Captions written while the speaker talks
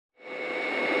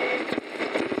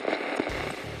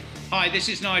Hi, this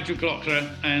is Nigel Glockler,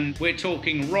 and we're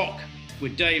talking rock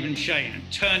with Dave and Shane.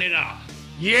 Turn it up.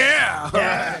 Yeah!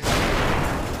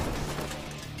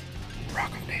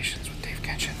 Rock of Nations with Dave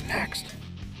Kenshin next.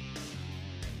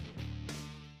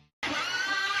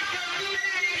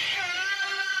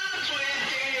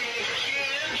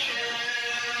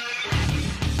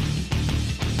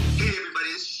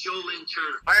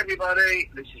 Hi everybody,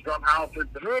 this is Rob Halford,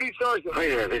 the Rudy Sergeant. Hi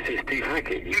there, this is Steve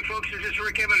Hackett. Hey folks, this is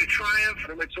Rick Emmett of Triumph,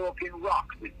 and we're talking rock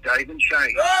with Dave and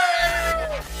Shane.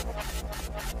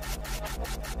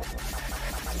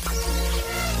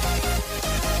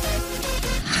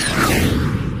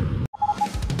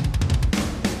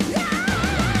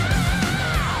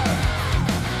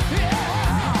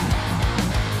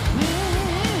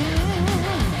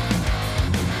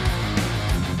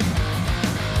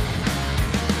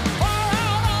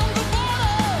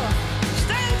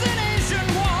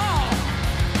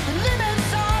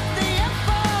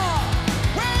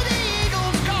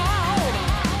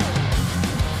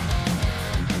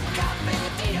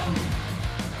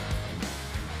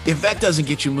 If that doesn't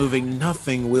get you moving,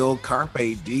 nothing will.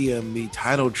 Carpe Diem, the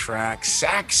title track.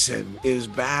 Saxon is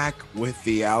back with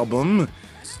the album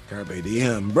Carpe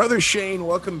Diem. Brother Shane,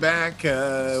 welcome back.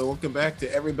 Welcome back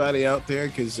to everybody out there,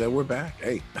 because we're back.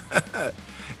 Hey.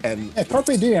 And yeah,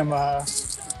 Carpe Diem, it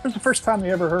was the first time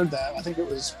you ever heard that. I think it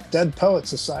was Dead Poet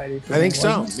Society. I think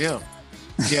so, yeah.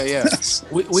 Yeah.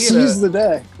 We had Seize the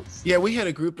day. Yeah, we had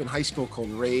a group in high school called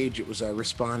Rage. It was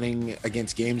responding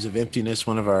against Games of Emptiness,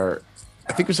 one of our,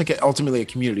 I think it was like ultimately a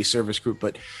community service group,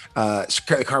 but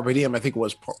Carpe Diem, I think,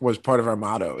 was part of our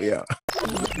motto. Yeah.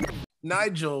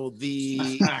 Nigel,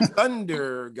 the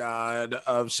thunder god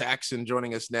of Saxon,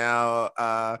 joining us now.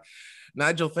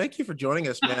 Nigel, thank you for joining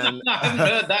us, man. I haven't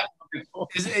heard that one before.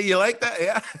 You like that?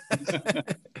 Yeah.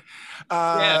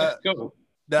 Yeah, that's cool.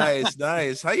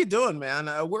 Nice. How you doing, man?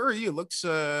 Where are you? Looks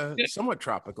somewhat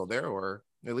tropical there, or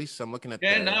at least I'm looking at.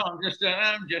 Yeah, no, I'm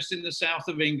just in the south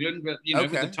of England, but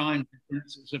with the time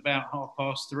difference, it's about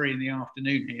 3:30 in the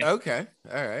afternoon here. Okay,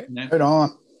 all right. Right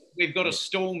on. We've got a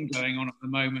storm going on at the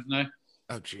moment, though.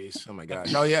 Oh, geez. Oh my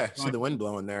gosh. Oh yeah. See the wind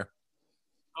blowing there.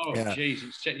 Oh, geez.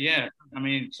 Yeah. I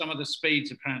mean, some of the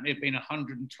speeds apparently have been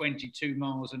 122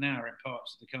 miles an hour in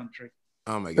parts of the country.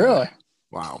 Oh my God. Really?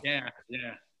 Wow. Yeah.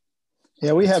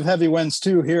 Yeah, we have heavy winds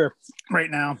too here right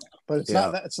now, but it's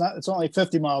not that. It's only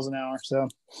 50 miles an hour. So,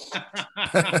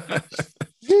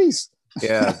 jeez.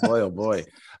 Yeah, boy, oh boy.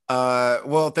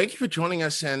 Well, thank you for joining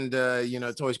us, and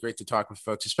it's always great to talk with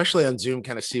folks, especially on Zoom,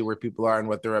 kind of see where people are and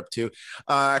what they're up to.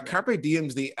 Carpe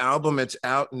Diem's the album; it's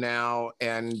out now,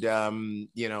 and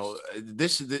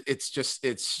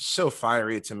it's so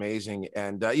fiery, it's amazing.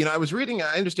 And I was reading,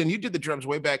 I understand you did the drums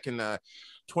way back in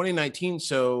 2019.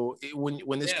 So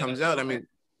when this comes out, I mean,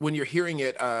 when you're hearing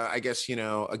it, I guess,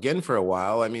 again for a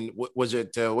while, I mean, was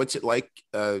it, what's it like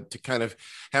to kind of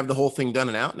have the whole thing done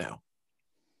and out now?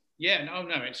 Yeah, no,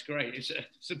 it's great. It's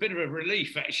a bit of a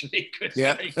relief, actually, because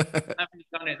I haven't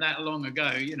done it that long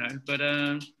ago, but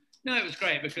no, it was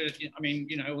great because, I mean,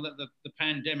 the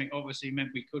pandemic obviously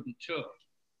meant we couldn't tour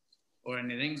or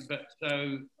anything, but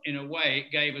so in a way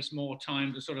it gave us more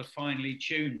time to sort of finely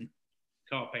tune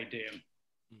Carpe Diem.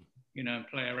 And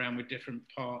play around with different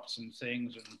parts and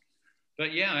things.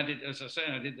 But yeah, I did, as I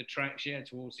said, I did the tracks,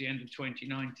 towards the end of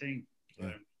 2019.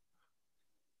 So.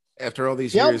 After all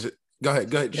these years, go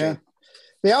ahead, Yeah. Shane.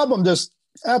 The album just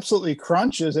absolutely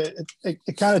crunches.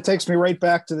 It kind of takes me right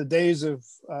back to the days of,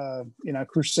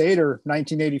 Crusader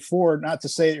 1984, not to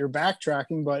say that you're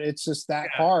backtracking, but it's just that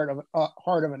hard of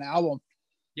an album.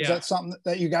 Yeah. Is that something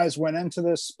that you guys went into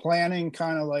this planning,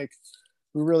 kind of like,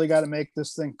 we really got to make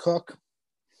this thing cook?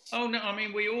 Oh no! I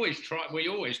mean, we always try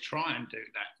and do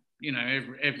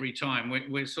that. Every time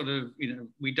we're sort of,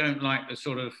 we don't like the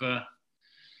sort of,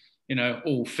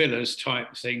 all fillers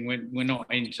type thing. We're not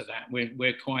into that.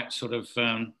 We're quite sort of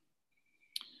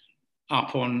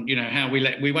up on, how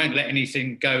we won't let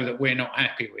anything go that we're not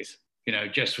happy with,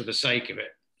 just for the sake of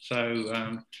it.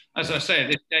 So as I said,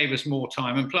 this gave us more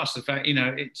time, and plus the fact,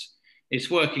 it's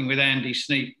working with Andy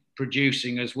Sneap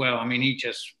producing as well. I mean,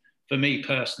 for me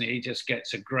personally, he just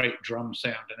gets a great drum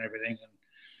sound and everything.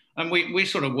 And we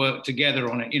sort of work together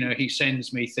on it. He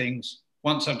sends me things.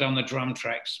 Once I've done the drum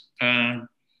tracks,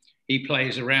 he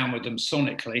plays around with them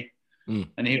sonically.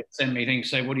 And he'll send me things,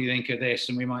 say, what do you think of this?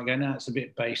 And we might go, no, it's a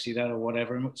bit bassy, that or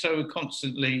whatever. And so we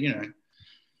constantly,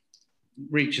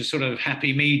 reach a sort of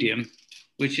happy medium,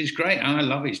 which is great. And I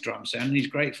love his drum sound, and he's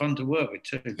great fun to work with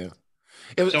too. Yeah.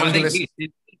 So I think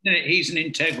he's an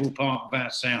integral part of our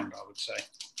sound, I would say.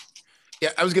 Yeah,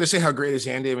 I was going to say, how great is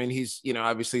Andy? I mean, he's,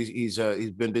 obviously he's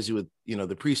been busy with,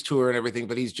 the Priest tour and everything,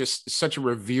 but he's just such a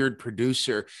revered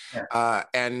producer,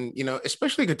 and,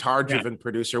 especially guitar driven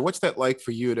producer. What's that like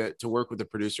for you to work with a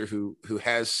producer who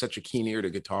has such a keen ear to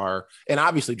guitar and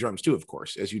obviously drums too, of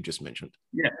course, as you just mentioned?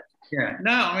 Yeah.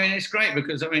 No, I mean, it's great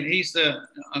because, I mean,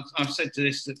 I've said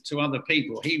to other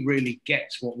people, he really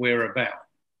gets what we're about.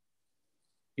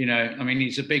 I mean,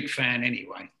 he's a big fan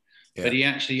anyway. Yeah. But he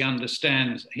actually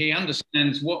understands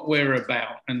what we're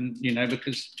about. And,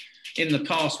 because in the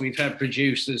past we've had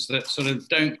producers that sort of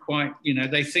don't quite,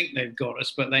 they think they've got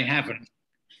us, but they haven't,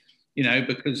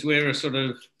 because we're a sort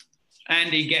of,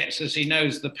 Andy gets us, he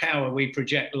knows the power we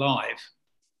project live.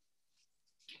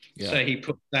 Yeah. So he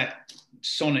put that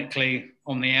sonically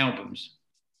on the albums.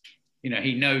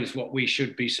 He knows what we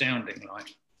should be sounding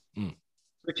like,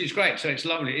 which is great. So it's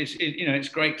lovely. It's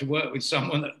great to work with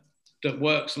someone that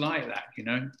works like that,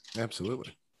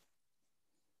 Absolutely.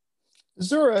 Is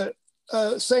there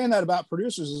saying that about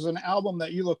producers, is an album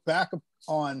that you look back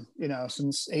on,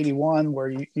 since 81, where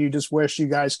you just wish you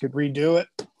guys could redo it?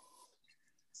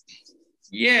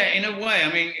 Yeah, in a way.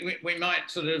 I mean, we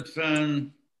might sort of,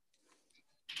 I'm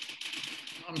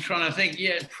trying to think.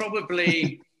 Yeah,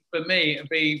 probably for me, it'd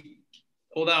be,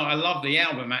 although I love the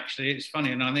album, actually, it's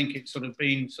funny. And I think it's sort of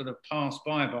been sort of passed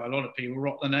by a lot of people,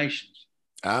 Rock the Nations.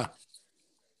 I'd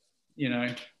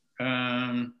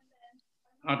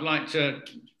like to,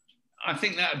 I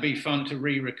think that would be fun to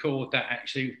re-record that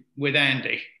actually with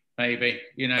Andy, maybe,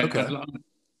 Okay.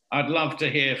 I'd love to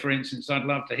hear, for instance,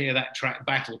 that track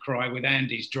Battle Cry with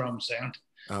Andy's drum sound.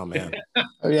 Oh, man.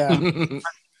 Oh, yeah.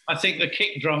 I think the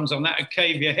kick drums on that would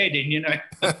cave your head in,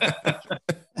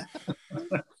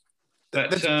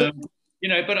 But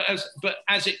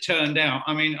as it turned out,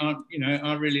 I mean,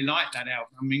 I really liked that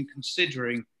album. I mean,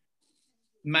 considering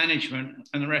management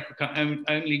and the record company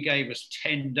only gave us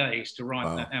 10 days to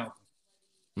write that album.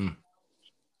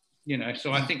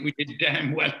 So I think we did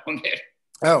damn well on it.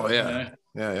 Oh, yeah.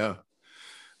 Yeah.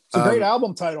 It's a great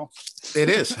album title. It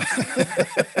is.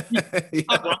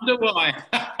 I wonder why.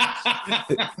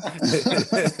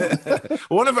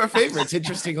 One of our favorites,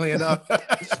 interestingly enough.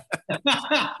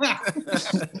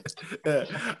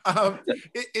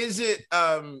 Is it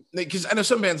because I know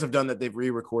some bands have done that, they've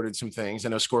re-recorded some things. I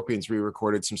know Scorpions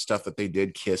re-recorded some stuff that they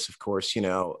did. Kiss, of course,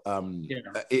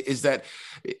 is that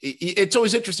it's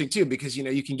always interesting too, because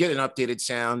you can get an updated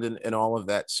sound and all of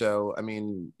that. So I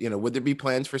mean, would there be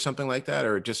plans for something like that,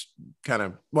 or just kind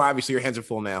of, well, obviously your hands are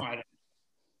full now?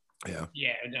 No,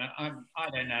 I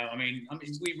don't know. I mean,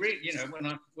 we really,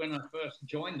 when I first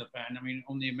joined the band, I mean,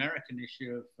 on the American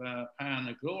issue of Power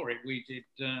and Glory, we did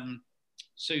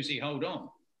Susie Hold On,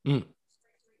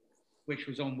 which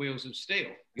was on Wheels of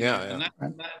Steel. And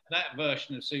that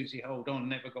version of Susie Hold On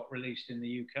never got released in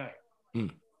the UK,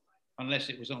 unless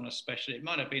it was on a special. It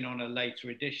might have been on a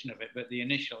later edition of it, but the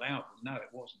initial album, no,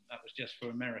 it wasn't. That was just for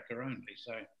America only.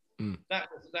 So that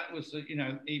was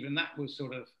even that was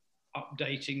sort of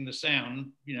updating the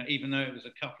sound, even though it was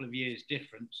a couple of years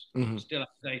difference, still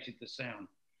updated the sound.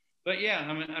 But yeah,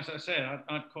 I mean, as I said,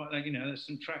 I'd quite like, there's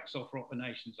some tracks off Rock the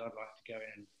Nations I'd like to go in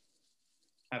and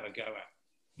have a go at.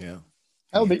 Yeah.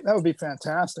 That would be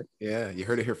fantastic. Yeah, you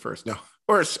heard it here first. No,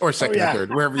 or second or third,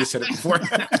 wherever you said it before.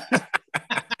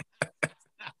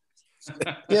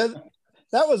 Yeah,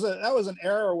 that was an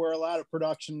era where a lot of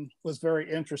production was very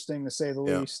interesting, to say the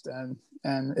least.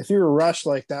 And if you were rushed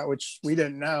like that, which we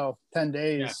didn't know, 10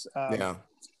 days,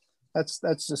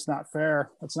 that's just not fair.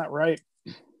 That's not right.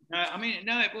 It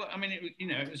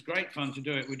was great fun to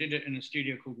do it. We did it in a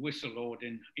studio called Whistle Lord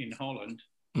in Holland.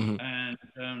 And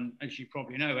as you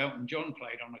probably know, Elton John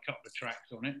played on a couple of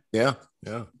tracks on it. Yeah.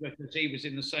 Because he was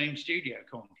in the same studio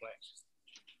complex.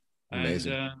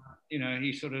 Amazing. And,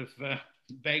 he sort of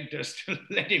begged us to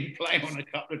let him play on a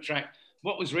couple of tracks.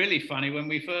 What was really funny, when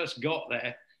we first got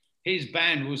there, his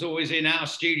band was always in our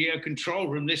studio control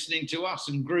room listening to us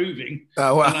and grooving.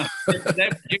 Oh, wow. And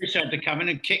their producer had to come in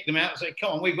and kick them out and say,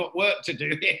 come on, we've got work to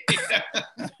do here.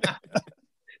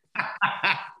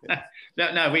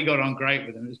 No, we got on great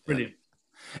with them. It was brilliant.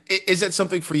 Is that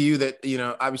something for you that,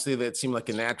 obviously that seemed like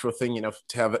a natural thing,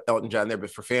 to have Elton John there,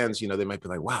 but for fans, they might be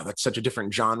like, wow, that's such a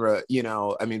different genre,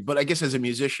 but I guess as a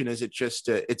musician, is it just,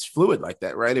 it's fluid like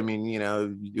that, right? I mean,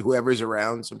 whoever's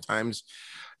around sometimes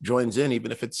joins in,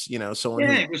 even if it's, someone.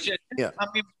 Yeah, it was just,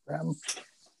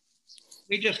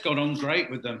 we just got on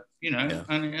great with them,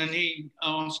 and he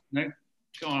asked, God,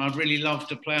 I'd really love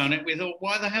to play on it. We thought,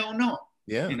 why the hell not?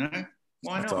 Yeah.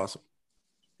 Why that's not? Awesome.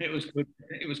 It was good.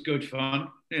 It was good fun,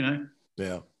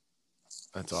 Yeah,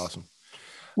 that's awesome.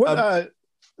 What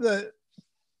the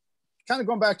kind of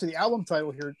going back to the album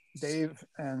title here, Dave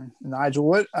and Nigel,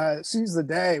 what Seize the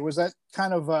Day, was that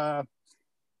kind of a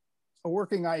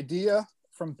working idea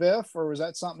from Biff, or was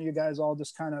that something you guys all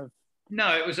just kind of?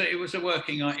 No, it was a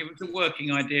working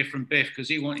idea from Biff, because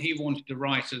he wanted to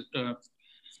write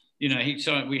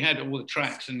we had all the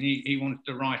tracks, and he wanted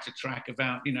to write a track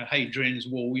about Hadrian's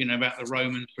Wall, about the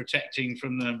Romans protecting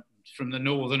from the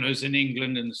Northerners in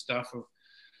England and stuff.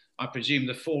 I presume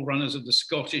the forerunners of the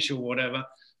Scottish or whatever.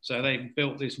 So they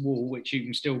built this wall, which you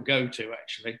can still go to,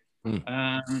 actually.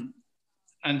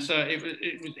 And so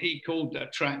he called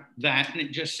that track that, and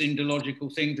it just seemed a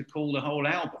logical thing to call the whole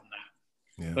album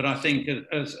that. Yeah. But I think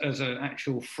as an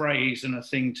actual phrase and a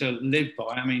thing to live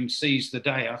by, I mean, Seize the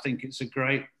Day, I think it's a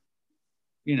great,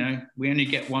 we only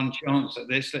get one chance at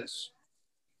this. Let's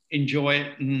enjoy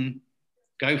it and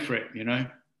go for it,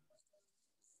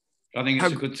 I think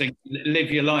it's a good thing to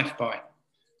live your life by.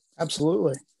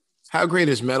 Absolutely. How great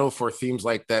is metal for themes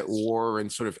like that, war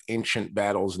and sort of ancient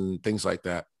battles and things like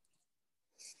that?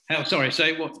 Sorry,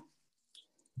 say what?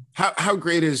 How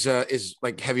great is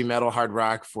like heavy metal, hard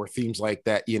rock for themes like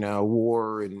that?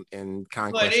 War and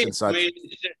conquest and such. I mean,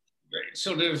 it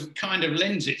sort of kind of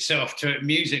lends itself to it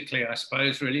musically, I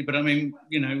suppose, really. But I mean,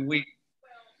 we,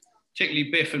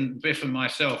 particularly Biff and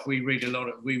myself, we read a lot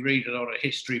of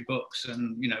history books,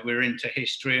 and we're into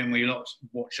history, and we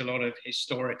watch a lot of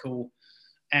historical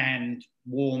and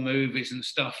war movies and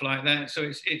stuff like that. So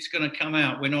it's going to come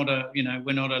out. We're not a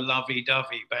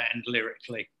lovey-dovey band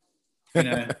lyrically.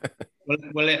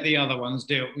 We'll let the other ones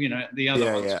deal. The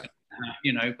other ones.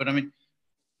 Yeah. But I mean,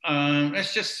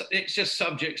 it's just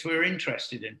subjects we're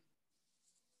interested in.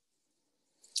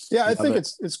 Yeah, I think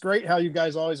it's great how you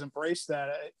guys always embrace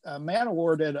that.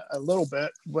 Manowar did a little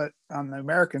bit, but on the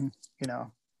American,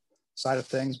 side of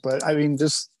things. But I mean,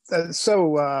 just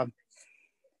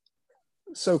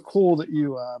so cool that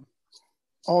you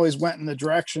always went in the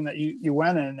direction that you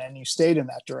went in, and you stayed in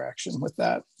that direction with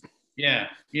that. Yeah.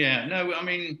 No, I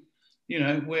mean,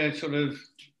 we're sort of,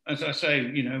 as I say,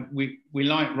 we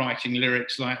like writing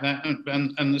lyrics like that,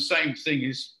 and the same thing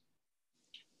is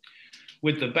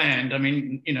with the band. I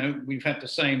mean, we've had the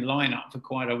same lineup for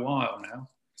quite a while now.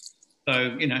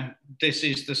 So, this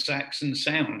is the Saxon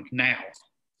sound now.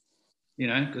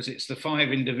 Because it's the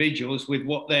 5 individuals with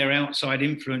what their outside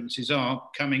influences are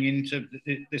coming into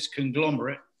this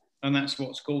conglomerate, and that's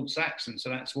what's called Saxon. So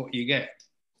that's what you get.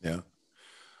 Yeah.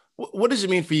 What does it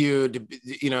mean for you to,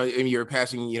 I mean, you're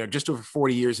passing, just over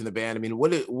 40 years in the band. I mean,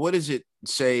 what does it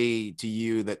say to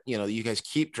you that, you guys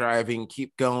keep driving,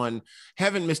 keep going,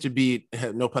 haven't missed a beat,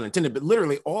 no pun intended, but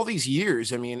literally all these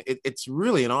years? I mean, it's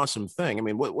really an awesome thing. I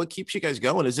mean, what keeps you guys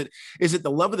going? Is it the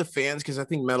love of the fans? Because I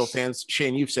think metal fans,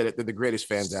 Shane, you've said it, they're the greatest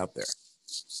fans out there.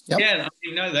 Yep. Yeah,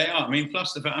 they are. I mean,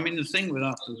 plus the thing with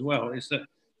us as well is that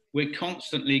we're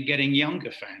constantly getting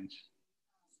younger fans.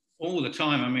 All the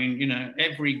time. I mean,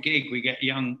 every gig we get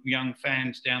young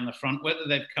fans down the front, whether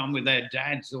they've come with their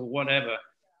dads or whatever,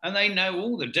 and they know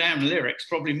all the damn lyrics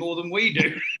probably more than we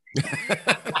do.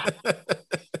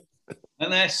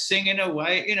 And they're singing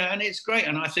away, and it's great.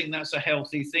 And I think that's a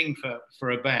healthy thing for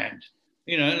a band.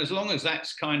 As long as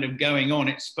that's kind of going on,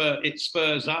 it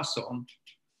spurs us on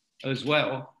as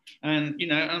well. And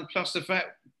and plus the fact,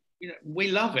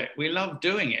 we love it. We love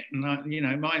doing it.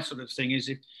 And my sort of thing is,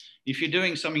 if you're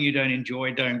doing something you don't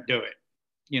enjoy, don't do it,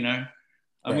 and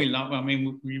right.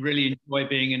 We really enjoy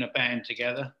being in a band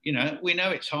together. We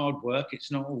know it's hard work. It's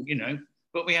not all,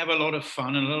 but we have a lot of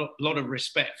fun and a lot of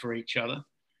respect for each other.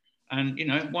 And,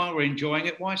 while we're enjoying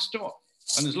it, why stop?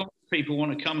 And as long as people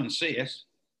want to come and see us.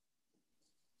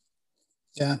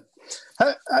 Yeah.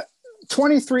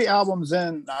 23 albums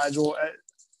in, Nigel,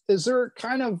 is there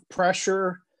kind of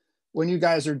pressure when you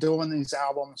guys are doing these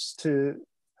albums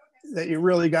that you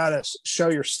really got to show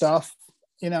your stuff?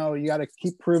 You got to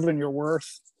keep proving your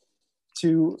worth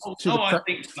I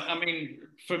think,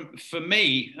 for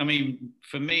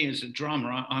me as a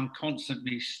drummer, I'm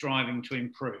constantly striving to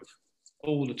improve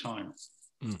all the time.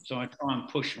 So I try and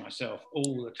push myself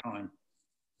all the time.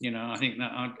 I think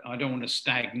that I don't want to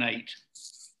stagnate,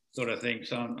 sort of thing.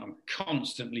 So I'm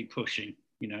constantly pushing,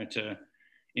 to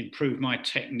improve my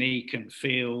technique and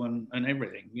feel and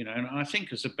everything, and I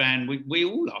think as a band we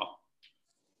all are,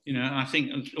 I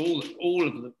think all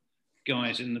of the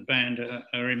guys in the band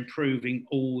are improving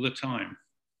all the time,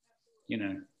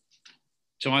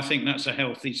 so I think that's a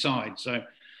healthy side. So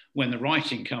when the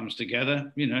writing comes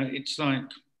together, it's like,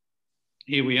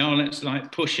 here we are, let's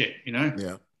push it.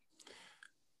 Yeah.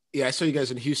 Yeah, I saw you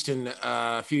guys in Houston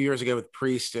a few years ago with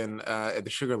Priest and at the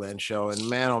Sugarland show. And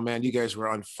man, oh man, you guys were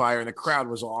on fire, and the crowd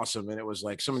was awesome. And it was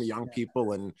like so many young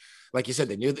people, and like you said,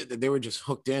 they knew that they were just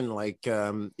hooked in, like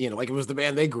like it was the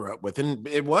band they grew up with, and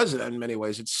it was in many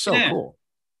ways. It's so cool.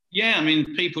 Yeah, I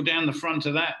mean, people down the front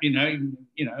of that,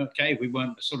 okay, we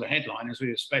weren't the sort of headliners, we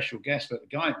were special guests, but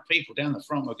people down the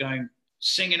front were going,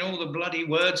 singing all the bloody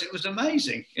words. It was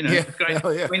amazing, great.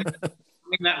 Yeah. I mean,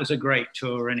 that was a great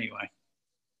tour anyway.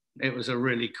 It was a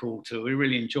really cool tour. We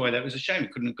really enjoyed that. It was a shame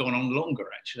it couldn't have gone on longer,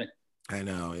 actually. I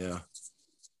know, yeah.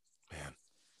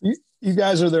 Man. You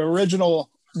guys are the original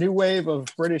new wave of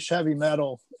British heavy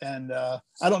metal. And I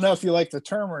don't know if you like the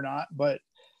term or not, but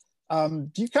do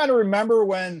you kind of remember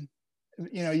when,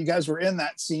 you guys were in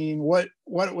that scene, what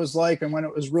it was like and when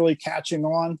it was really catching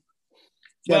on?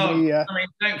 Well, I mean,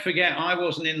 don't forget, I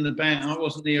wasn't in the band. I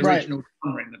wasn't the original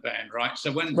drummer in the band, right?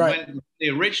 So when the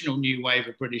original new wave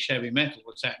of British heavy metal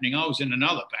was happening, I was in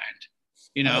another band.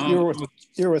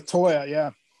 You were with Toyah,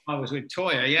 yeah. I was with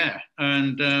Toyah, yeah,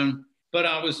 and but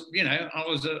I was, I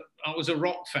was a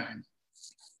rock fan,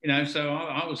 so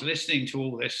I was listening to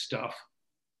all this stuff,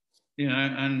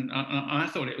 and I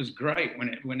thought it was great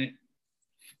when it,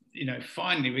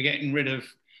 finally we're getting rid of,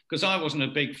 because I wasn't a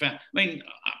big fan. I mean.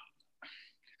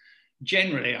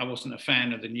 Generally, I wasn't a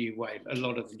fan of the new wave, a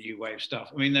lot of the new wave stuff.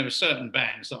 I mean, there were certain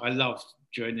bands that I loved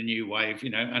during the new wave,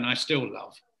 and I still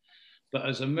love. But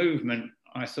as a movement,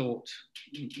 I thought,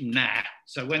 nah.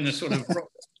 So when the sort of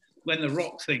when the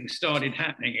rock thing started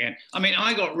happening again, I mean,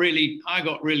 I got really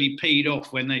peed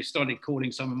off when they started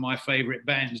calling some of my favorite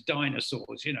bands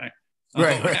dinosaurs.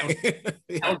 Right.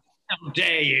 How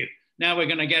dare you? Now we're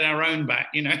going to get our own back.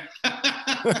 Yeah.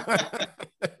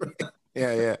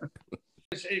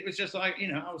 It was just like,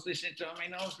 I was listening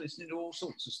to all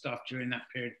sorts of stuff during that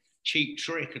period, Cheap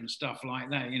Trick and stuff like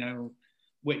that,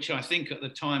 which I think at the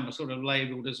time was sort of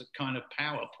labeled as a kind of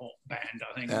power pop band.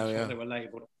 I think that's what they were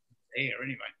labeled here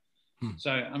anyway.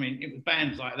 So, I mean, it was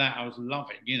bands like that I was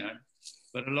loving,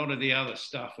 but a lot of the other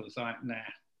stuff was like, nah.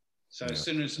 So as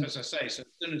soon as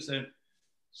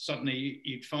suddenly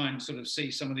you'd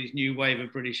see some of these new wave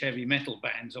of British heavy metal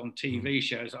bands on TV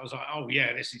shows, I was like, oh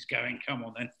yeah, this is going, come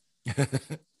on then.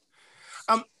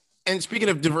 And speaking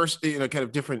of diversity, kind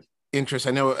of different interests,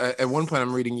 I know at one point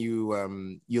I'm reading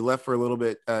you left for a little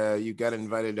bit. You got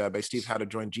invited by Steve Howe to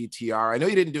join GTR. I know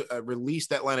you didn't release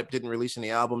that lineup, didn't release any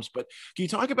albums, but can you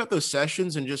talk about those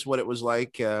sessions and just what it was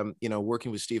like,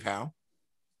 working with Steve Howe?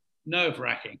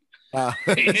 Nerve-wracking.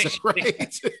 That's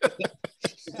right.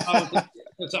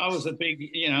 I was a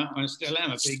big, I still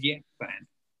am a big Yes fan.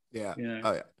 Yeah.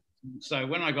 Oh yeah. So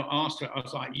when I got asked to it, I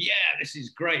was like, yeah, this is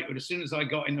great. But as soon as I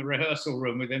got in the rehearsal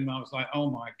room with him, I was like,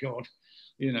 oh my God,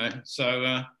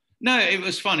 So, no, it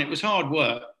was fun. It was hard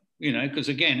work, because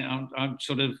again, I'm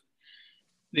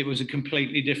it was a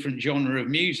completely different genre of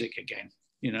music again,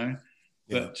 Yeah.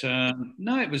 But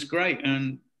no, it was great.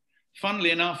 And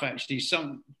funnily enough, actually,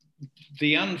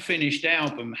 the unfinished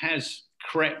album has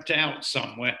crept out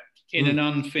somewhere in an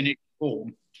unfinished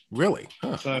form. Really?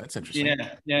 So, that's interesting.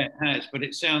 Yeah, it has, but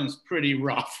it sounds pretty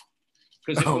rough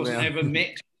because it wasn't ever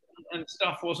mixed and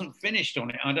stuff wasn't finished on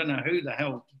it. I don't know who the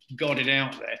hell got it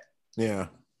out there. Yeah.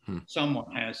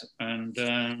 Someone has,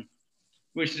 and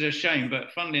which is a shame.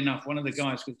 But funnily enough, one of the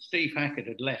guys, because Steve Hackett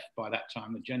had left by that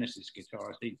time, the Genesis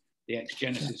guitarist, the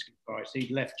ex-Genesis guitarist,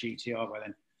 he'd left GTR by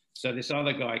then. So this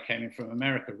other guy came in from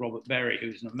America, Robert Berry,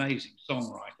 who's an amazing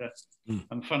songwriter.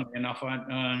 And funnily enough,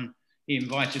 he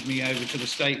invited me over to the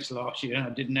States last year, and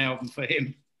I did an album for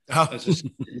him. So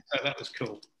that was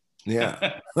cool.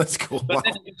 Yeah, that's cool. But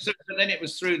then it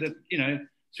was through the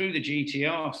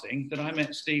GTR thing that I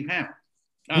met Steve Howe.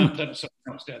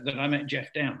 That I met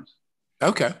Jeff Downs.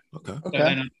 Okay. So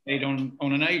then I played on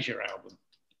an Asia album.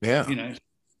 Yeah.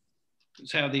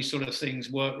 It's how these sort of things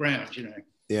work round.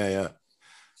 Yeah.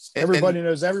 Everybody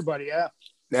knows everybody. Yeah.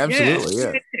 Absolutely.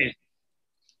 Yeah. It is.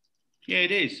 Yeah,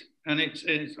 it is. And it's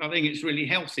I think it's really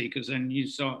healthy because then you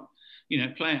start,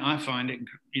 playing. I find it,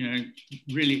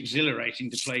 really exhilarating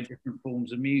to play different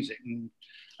forms of music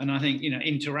and I think,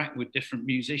 interact with different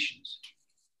musicians.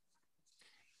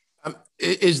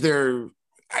 Is there,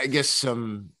 I guess,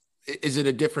 is it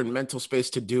a different mental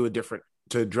space to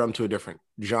drum to a different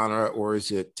genre, or is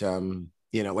it,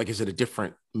 is it a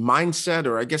different mindset,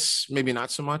 or I guess maybe not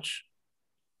so much?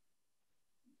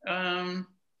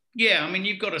 Yeah, I mean,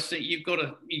 you've got to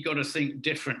think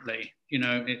differently.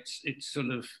 It's sort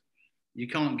of, you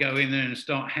can't go in there and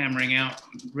start hammering out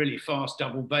really fast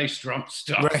double bass drum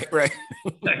stuff. Right.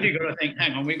 So you've got to think,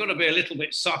 hang on, we've got to be a little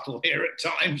bit subtle here at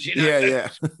times. Yeah.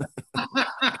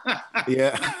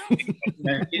 Yeah.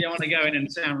 You don't want to go in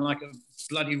and sound like a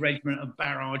bloody regiment of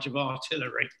barrage of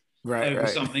artillery over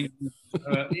something.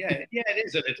 Yeah, it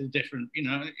is a little different.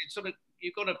 It's sort of,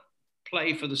 you've got to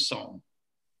play for the song.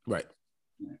 Right.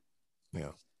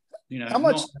 Yeah. How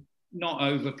much? Not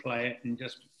overplay it and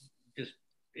just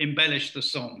embellish the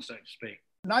song, so to speak.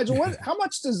 Nigel, how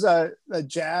much does the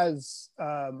jazz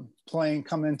playing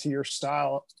come into your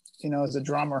style, as a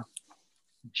drummer?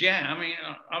 Jazz, I mean,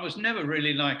 I was never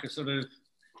really like a sort of,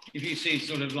 if you see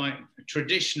sort of like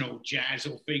traditional jazz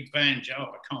or big band jazz,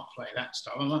 I can't play that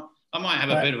stuff. I might have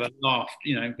a bit of a laugh,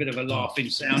 a bit of a laughing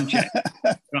sound check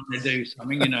trying to do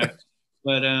something,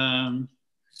 but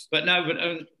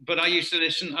I used to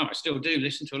listen, I still do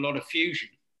listen to a lot of fusion.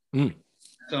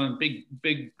 So I'm a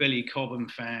big Billy Cobham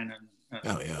fan, and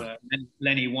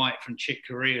Lenny White from Chick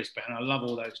Corea's band. I love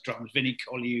all those drummers. Vinnie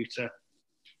Colaiuta.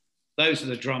 Those are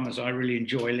the drummers I really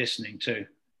enjoy listening to.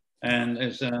 And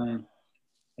there's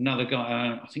another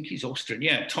guy, I think he's Austrian.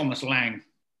 Yeah, Thomas Lang,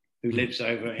 who lives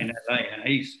over in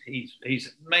LA.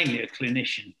 He's mainly a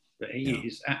clinician, but he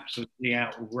is absolutely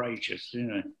outrageous,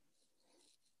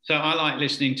 So I like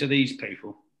listening to these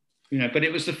people. But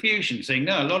it was the fusion thing.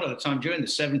 No, a lot of the time during the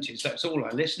 70s, that's all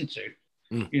I listened to.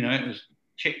 It was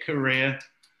Chick Corea,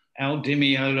 Al Di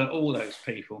Meola, all those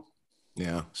people.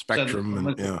 Yeah,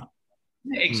 Spectrum.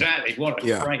 Exactly. What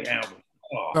a great album.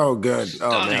 Oh, good.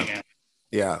 Oh, man. Album.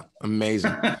 Yeah,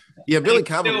 amazing. Yeah, Billy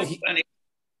Cobham.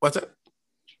 What's that?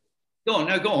 Go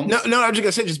on. No, I was just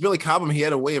gonna say, just Billy Cobham. He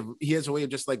has a way of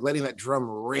just like letting that drum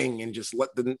ring and just let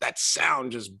that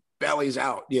sound just bellies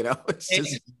out. It's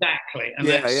just, exactly. And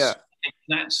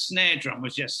that snare drum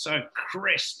was just so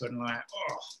crisp and like,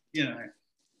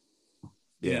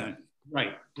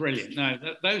 right, brilliant. No,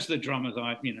 those are the drummers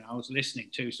I was listening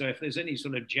to. So if there's any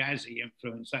sort of jazzy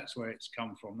influence, that's where it's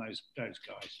come from. Those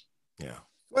guys. Yeah.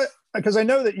 Well, because I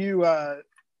know that you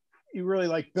really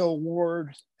like Bill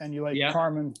Ward and you like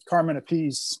Carmen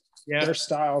Appice, their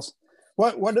styles.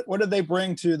 What did they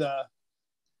bring to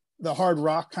the hard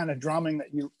rock kind of drumming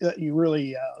that you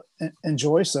really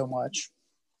enjoy so much?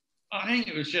 I think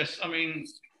it was just,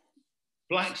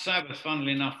 Black Sabbath,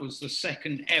 funnily enough, was the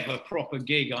second ever proper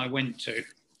gig I went to.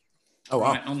 Oh,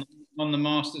 wow. Right, on the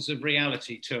Masters of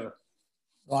Reality tour.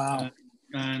 Wow.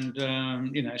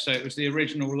 So it was the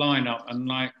original lineup,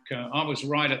 and I was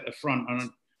right at the front,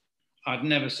 and I'd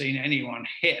never seen anyone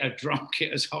hit a drum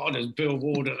kit as hard as Bill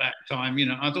Ward at that time.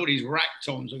 I thought his rack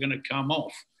toms were going to come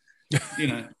off,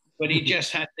 but he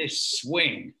just had this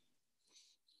swing.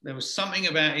 There was something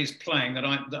about his playing that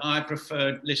I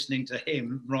preferred listening to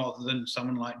him rather than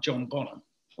someone like John Bonham.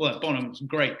 Well, Bonham was a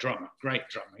great drummer.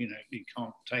 You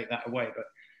can't take that away. But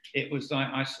it was like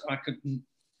I could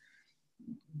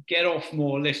get off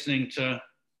more listening to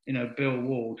Bill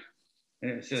Ward.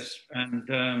 It's just,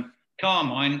 and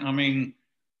Carmine.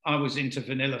 I was into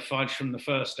Vanilla Fudge from the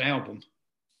first album.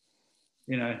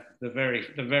 The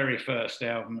very first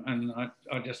album, and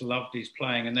I just loved his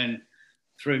playing. And then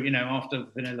through, after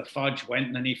Vanilla Fudge went,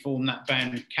 and then he formed that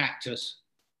band Cactus,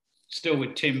 still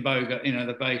with Tim Bogert,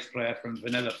 the bass player from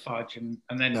Vanilla Fudge, and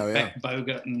then Beck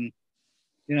Bogert, and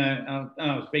I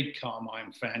was a big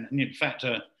Carmine fan. And in fact,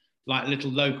 a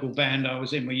little local band I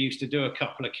was in, we used to do a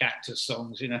couple of Cactus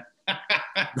songs,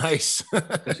 Nice.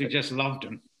 Because we just loved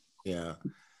them. Yeah,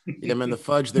 man, the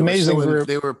Fudge,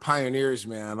 they were pioneers,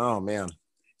 man. Oh, man.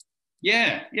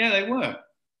 Yeah, they were,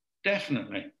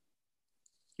 definitely.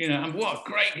 And what a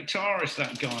great guitarist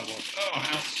that guy was. Oh,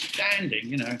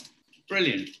 outstanding,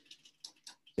 brilliant.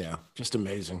 Yeah, just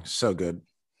amazing. So good.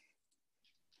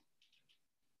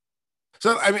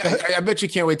 So, I bet you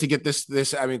can't wait to get this,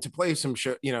 to play some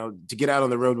show, to get out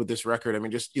on the road with this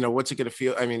record. Just, what's it going to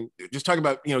feel? Just talk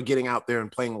about, getting out there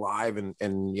and playing live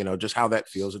and just how that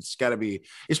feels. It's got to be,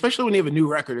 especially when you have a new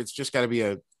record, it's just got to be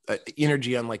a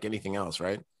energy unlike anything else,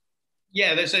 right?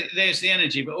 Yeah, there's the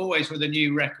energy, but always with a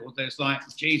new record, there's like,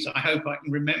 geez, I hope I can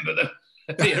remember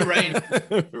the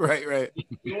arrangement. Right.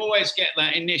 You always get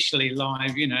that initially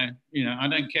live, I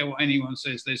don't care what anyone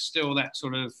says. There's still that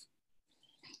sort of,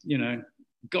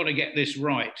 got to get this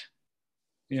right,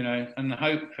 and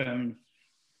hope,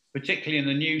 particularly in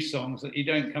the new songs, that you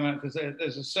don't come out, because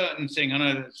there's a certain thing I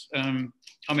know that's,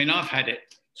 I've had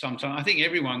it sometimes. I think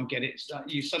everyone get it.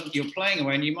 You're playing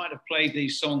away, and you might have played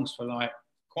these songs for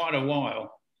quite a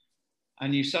while,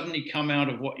 and you suddenly come out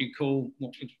of what we call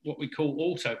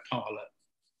autopilot.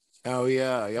 Oh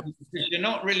yeah, yep. You're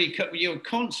not really, you're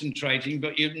concentrating,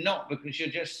 but you're not, because you're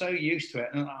just so used to it.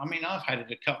 And I've had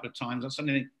it a couple of times. I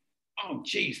suddenly think, oh,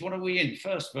 geez, what are we in?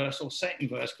 First verse or second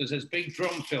verse? Because there's big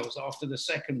drum fills after the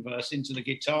second verse into the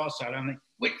guitar solo. I'm like,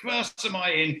 which verse am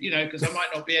I in? You know, because I might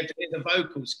not be able to hear the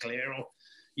vocals clear, or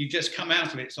you just come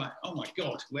out of it. It's like, oh my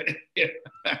God.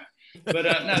 But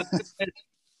no,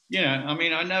 you know, I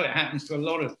mean, I know it happens to a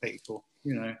lot of people,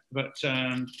 you know, but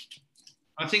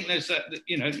I think there's that,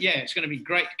 you know, yeah, it's going to be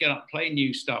great to get up and play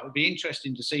new stuff. It'd be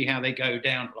interesting to see how they go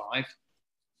down live.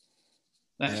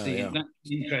 That's that's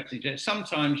interesting.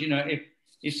 Sometimes, you know,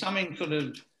 if something sort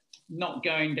of not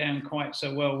going down quite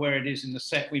so well where it is in the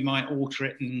set, we might alter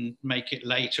it and make it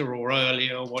later or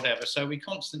earlier or whatever. So we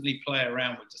constantly play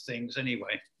around with the things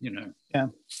anyway, you know. Yeah.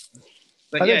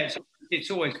 But yeah,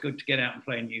 it's always good to get out and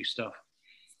play new stuff.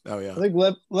 Oh yeah. I think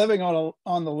Living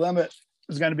on the Limit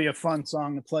is going to be a fun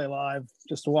song to play live,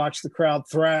 just to watch the crowd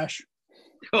thrash.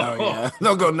 Oh yeah,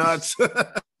 they'll go nuts.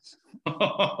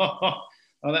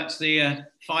 Oh, that's the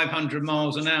 500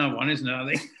 miles an hour one, isn't it? I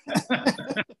think.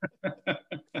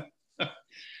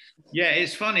 Yeah,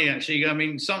 it's funny actually. I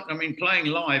mean, playing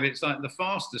live, it's like the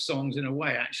faster songs in a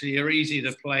way actually are easier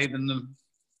to play than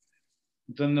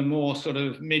the more sort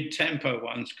of mid-tempo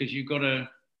ones, because you've got to,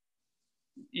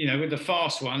 you know, with the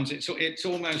fast ones, it's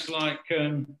almost like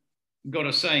got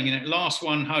a saying, you know, last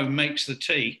one home makes the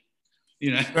tea.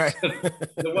 You know, right.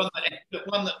 the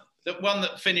one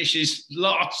that finishes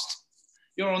last.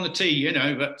 You're on the tee, you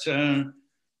know, but to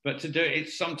do it,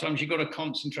 sometimes you've got to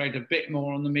concentrate a bit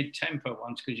more on the mid-tempo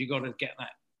ones, because you've got to get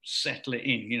that, settle it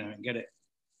in, you know, and get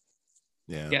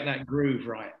that groove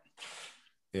right.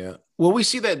 Yeah. Will we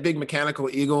see that big mechanical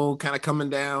eagle kind of coming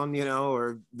down, you know,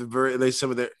 or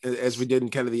some of the, as we did in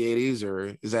kind of the 80s,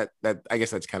 or is that I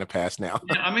guess that's kind of past now.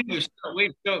 Yeah, I mean,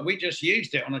 we just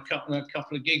used it on a couple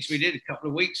of gigs we did a couple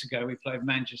of weeks ago. We played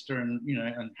Manchester and, you know,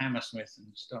 and Hammersmith and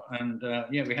stuff. And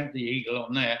yeah, we had the eagle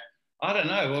on there. I don't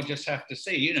know. We'll just have to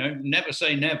see, you know, never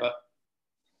say never.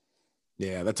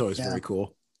 Yeah, that's always very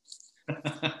cool.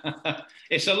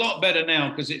 It's a lot better now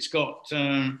because it's got,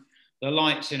 the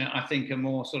lights in it, I think, are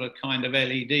more sort of kind of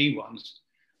LED ones.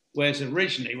 Whereas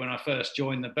originally, when I first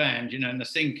joined the band, you know, and the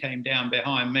thing came down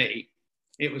behind me,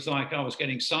 it was like I was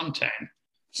getting suntan.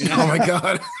 You know? Oh my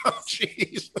God. Oh,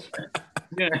 jeez.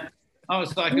 Yeah. I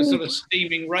was like a sort of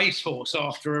steaming racehorse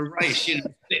after a race, you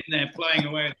know, sitting there playing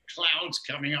away with clouds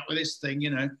coming up with this thing,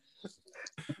 you know.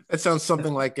 That sounds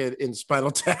something like it in Spinal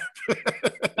Tap.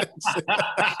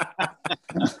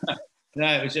 No,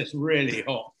 it was just really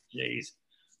hot. Jeez.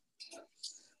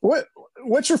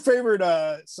 What's your favorite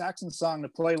Saxon song to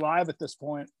play live at this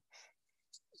point?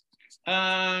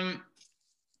 Funnily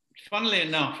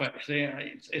enough, actually,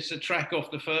 it's a track off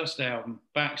the first album,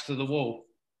 Backs to the Wall.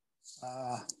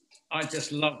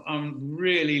 I'm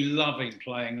really loving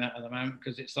playing that at the moment,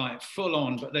 because it's like full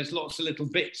on, but there's lots of little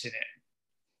bits in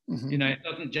it. Mm-hmm. You know, it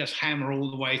doesn't just hammer all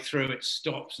the way through, it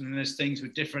stops, and then there's things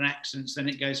with different accents, then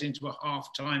it goes into a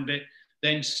half-time bit,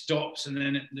 then stops, and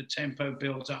then the tempo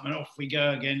builds up, and off we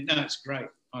go again. No, it's great.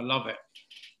 I love it.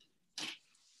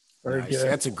 Very good.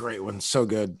 That's a great one. So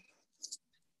good.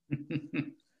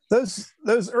 Those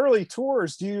early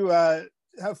tours, do you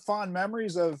have fond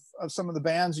memories of some of the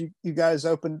bands you guys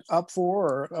opened up for,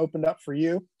 or opened up for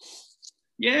you?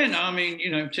 Yeah, no, I mean, you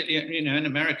know, particularly, you know, in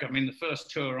America, I mean, the first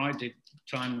tour I did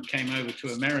came over to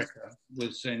America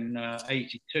was in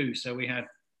 82. So we had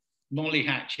Molly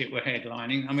Hatchet were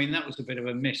headlining. I mean, that was a bit of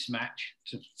a mismatch,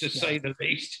 to say the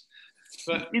least.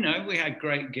 But, you know, we had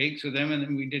great gigs with them, and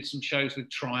then we did some shows with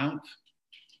Triumph.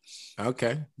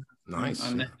 Okay, nice.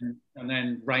 And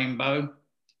then Rainbow.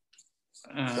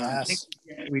 Yes.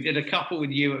 We did a couple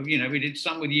with you know, we did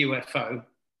some with UFO.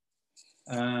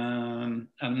 And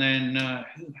then,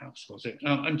 who else was it?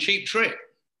 Oh, and Cheap Trick.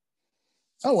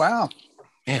 Oh, wow.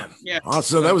 Man, yeah. Oh,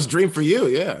 so that was a dream for you,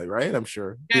 yeah, right? I'm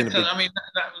sure. Yeah, I mean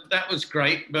that was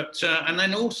great, but and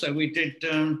then also we did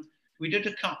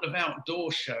a couple of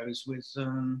outdoor shows with.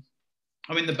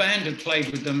 I mean, the band had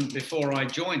played with them before I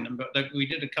joined them, but we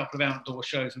did a couple of outdoor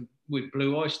shows with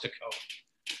Blue Oyster Cult,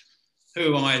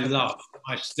 who I love.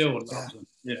 I still love them.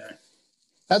 Yeah,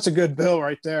 that's a good bill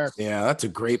right there. Yeah, that's a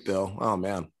great bill. Oh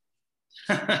man.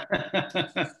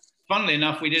 Funnily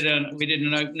enough, we did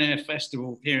an open air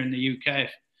festival here in the UK a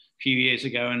few years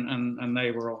ago, and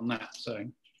they were on that. So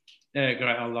they're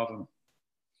great. I love them.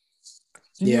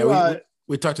 Yeah,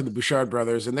 we talked to the Bouchard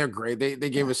brothers, and they're great. They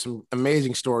gave us some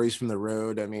amazing stories from the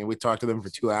road. I mean, we talked to them for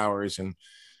 2 hours, and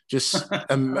just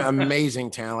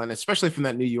amazing talent, especially from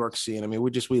that New York scene. I mean,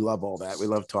 we love all that. We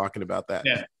love talking about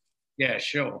that. Yeah,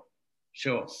 sure.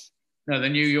 No, the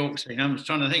New York scene. I'm just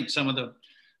trying to think some of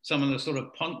the sort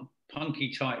of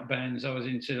punky type bands. I was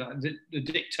into like the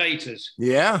Dictators.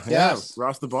 Yeah. Yes.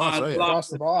 Ross the Boss. Oh, yeah. Ross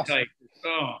the Boss. Dictators.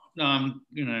 Oh no,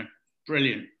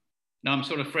 brilliant. Now I'm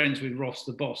sort of friends with Ross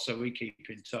the Boss, so we keep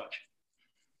in touch.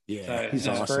 Yeah, So, he's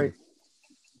awesome.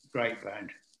 Great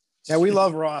band. Yeah, we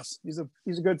love Ross. He's a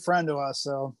good friend to us.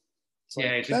 So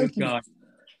yeah, he's a good guy.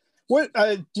 What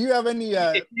do you have any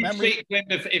memory?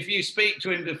 If you speak to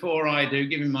him before I do,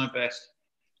 give him my best.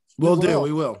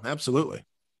 We will. Absolutely.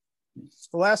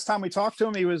 The last time we talked to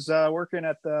him, he was working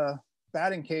at the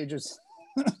batting cages.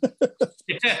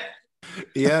 Yeah.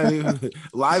 Yeah,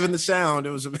 live in the sound.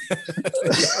 It was.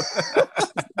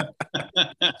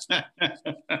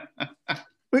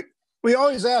 We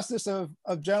always ask this of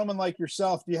gentlemen like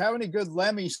yourself. Do you have any good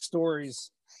Lemmy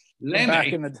stories? Lemmy? Back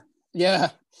in the, yeah.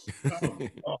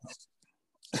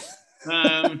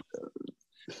 I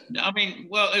mean,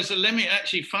 well, as a Lemmy,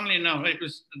 actually, funnily enough, it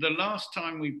was the last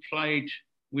time we played.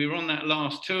 We were on that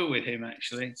last tour with him,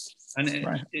 actually, and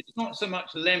it's not so much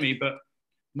Lemmy, but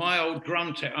my old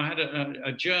drum tech. I had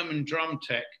a German drum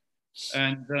tech,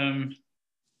 and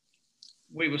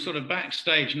we were sort of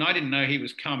backstage, and I didn't know he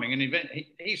was coming. And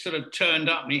he sort of turned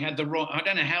up, and he had the wrong. I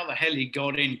don't know how the hell he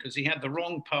got in because he had the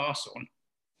wrong pass on,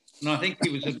 and I think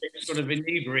he was a bit sort of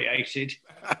inebriated,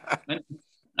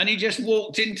 and he just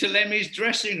walked into Lemmy's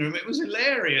dressing room. It was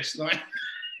hilarious, like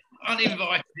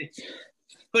uninvited.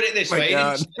 Put it this way,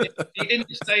 he didn't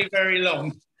stay very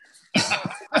long.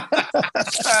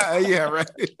 Yeah, right.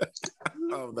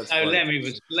 Oh, that's funny.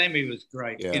 Lemmy was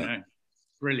great. Yeah.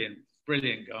 Brilliant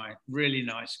guy, really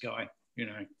nice guy.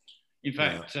 In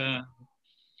fact,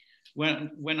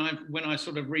 when I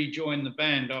sort of rejoined the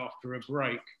band after a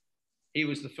break, he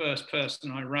was the first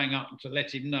person I rang up to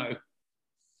let him know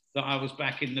that I was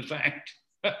back in the band.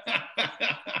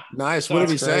 Nice. What did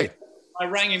he say? I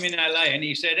rang him in LA and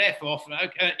he said, F off.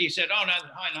 Okay. He said, oh, no,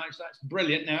 hi, nice. That's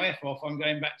brilliant. Now F off. I'm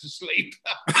going back to sleep.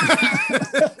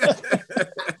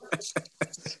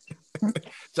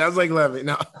 Sounds like Lemmy.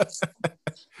 No.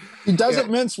 He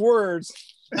doesn't mince words.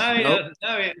 No,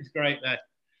 it's great though.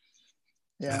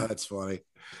 Yeah. That's funny.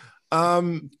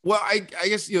 Well, I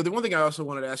guess, the one thing I also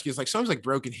wanted to ask you is like songs like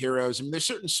Broken Heroes. I mean, there's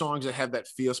certain songs that have that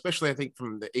feel, especially I think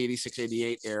from the 86,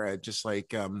 88 era, just like,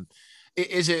 do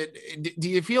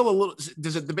you feel a little,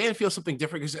 the band feel something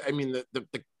different? Because I mean,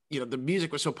 the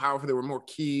music was so powerful. There were more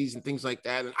keys and things like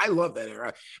that. And I love that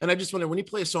era. And I just wonder, when you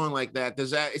play a song like that,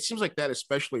 it seems like that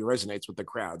especially resonates with the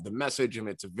crowd, the message, and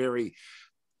it's a very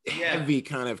heavy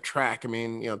kind of track. I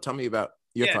mean, tell me about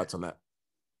your thoughts on that.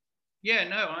 Yeah,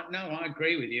 I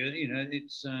agree with you.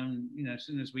 It's as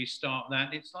soon as we start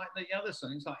that, it's like the other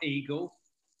song. It's like Eagle.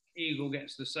 Eagle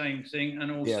gets the same thing,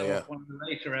 and also off one of the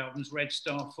later albums, Red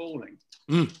Star Falling.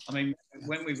 I mean,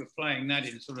 when we were playing that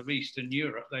in sort of Eastern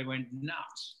Europe, they went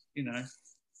nuts,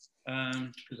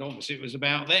 because obviously it was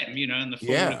about them, and the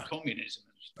fall of communism.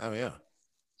 Oh yeah.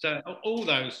 So all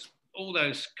those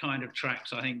kind of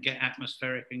tracks, I think, get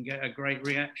atmospheric and get a great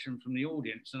reaction from the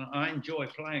audience, and I enjoy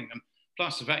playing them.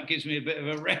 Plus, the fact gives me a bit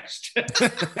of a rest.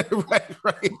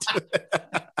 right.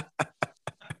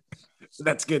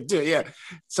 That's good too. Yeah,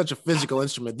 such a physical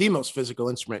instrument, the most physical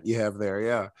instrument you have there.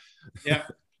 Yeah. Yeah.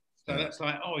 So that's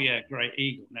like, oh yeah, great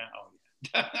Eagle now.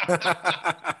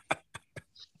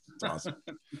 That's awesome.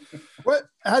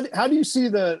 How do you see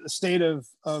the state of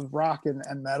rock and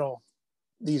metal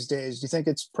these days? Do you think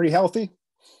it's pretty healthy?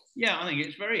 Yeah, I think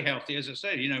it's very healthy. As I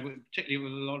said, particularly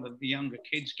with a lot of the younger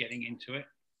kids getting into it.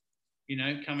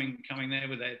 Coming there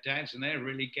with their dads, and they're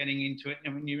really getting into it. I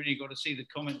mean, you really got to see the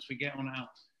comments we get on our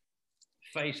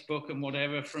Facebook and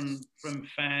whatever from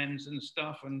fans and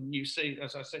stuff. And you see,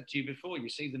 as I said to you before, you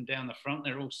see them down the front,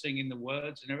 they're all singing the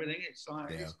words and everything. It's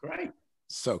like, it's great.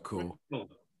 So cool. So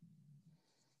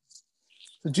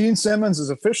Gene Simmons is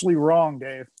officially wrong,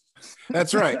 Dave.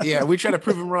 That's right. Yeah, we try to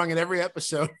prove him wrong in every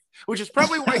episode, which is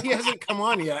probably why he hasn't come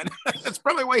on yet. That's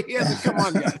probably why he hasn't come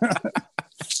on yet.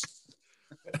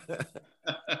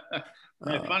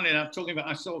 Funnily enough,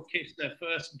 I saw Kiss their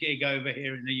first gig over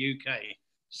here in the UK,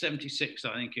 76,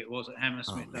 I think it was, at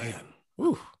Hammersmith.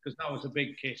 Because I was a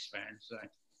big Kiss fan. So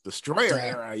Destroyer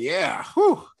era, yeah.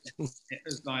 Whew. It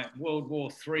was like World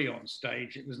War III on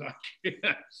stage. It was like,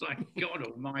 it's like God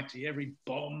Almighty, every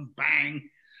bomb, bang,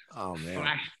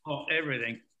 flash, pop,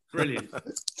 everything. Brilliant.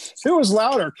 Who was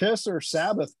louder, Kiss or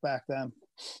Sabbath back then?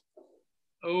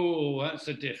 Oh, that's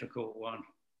a difficult one.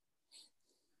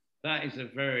 That is a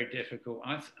very difficult.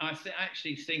 I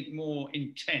actually think more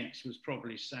intense was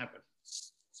probably Sabbath.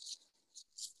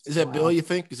 Is that Bill, you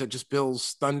think? Is that just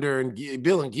Bill's thunder and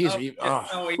Bill and Geezer? He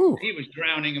was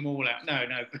drowning them all out. No.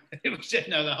 It was just,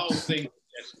 the whole thing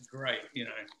was just great,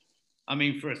 I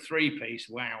mean, for a three-piece,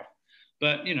 wow.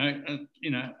 But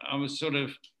I was sort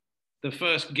of the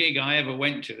first gig I ever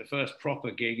went to, the first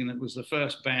proper gig, and it was the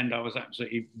first band I was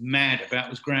absolutely mad about,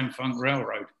 was Grand Funk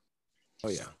Railroad. Oh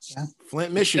yeah.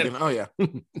 Flint, Michigan. Oh yeah.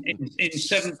 in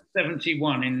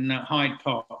 71 in Hyde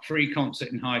Park, free concert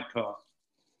in Hyde Park.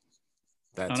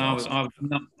 That's and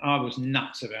awesome. I was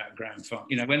nuts about Grand Funk.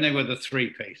 When they were the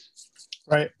 3-piece.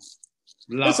 Right.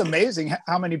 Loved it's it. amazing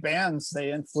how many bands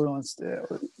they influenced.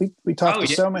 We talked to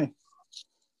so many.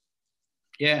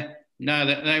 Yeah. No,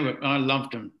 they were. I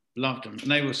loved them,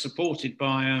 and they were supported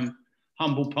by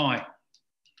Humble Pie.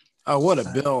 Oh, what a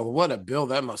bill! What a bill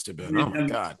that must have been! Oh my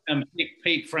God! And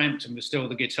Pete Frampton was still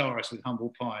the guitarist with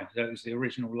Humble Pie. That was the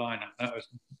original lineup. That was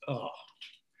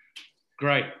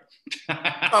great.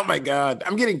 Oh my God!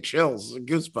 I'm getting chills,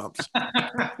 goosebumps.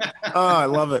 Oh, I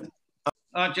love it.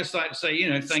 I'd just like to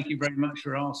say, thank you very much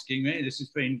for asking me. This has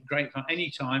been great fun.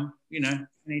 Anytime you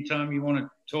want to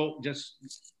talk, just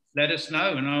let us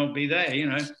know, and I'll be there.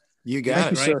 You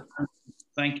got it, sir.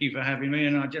 Thank you for having me,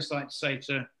 and I'd just like to say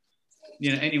to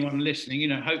anyone listening,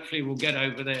 hopefully we'll get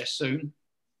over there soon,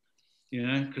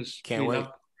 because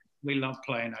we love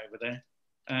playing over there.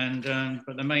 And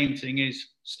but the main thing is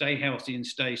stay healthy and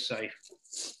stay safe.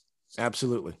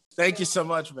 Absolutely. Thank you so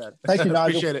much, man. Thank you,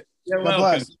 Nigel. Appreciate it. You're God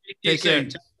welcome. bless. Take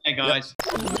care, guys.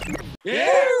 Yep.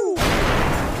 Yeah.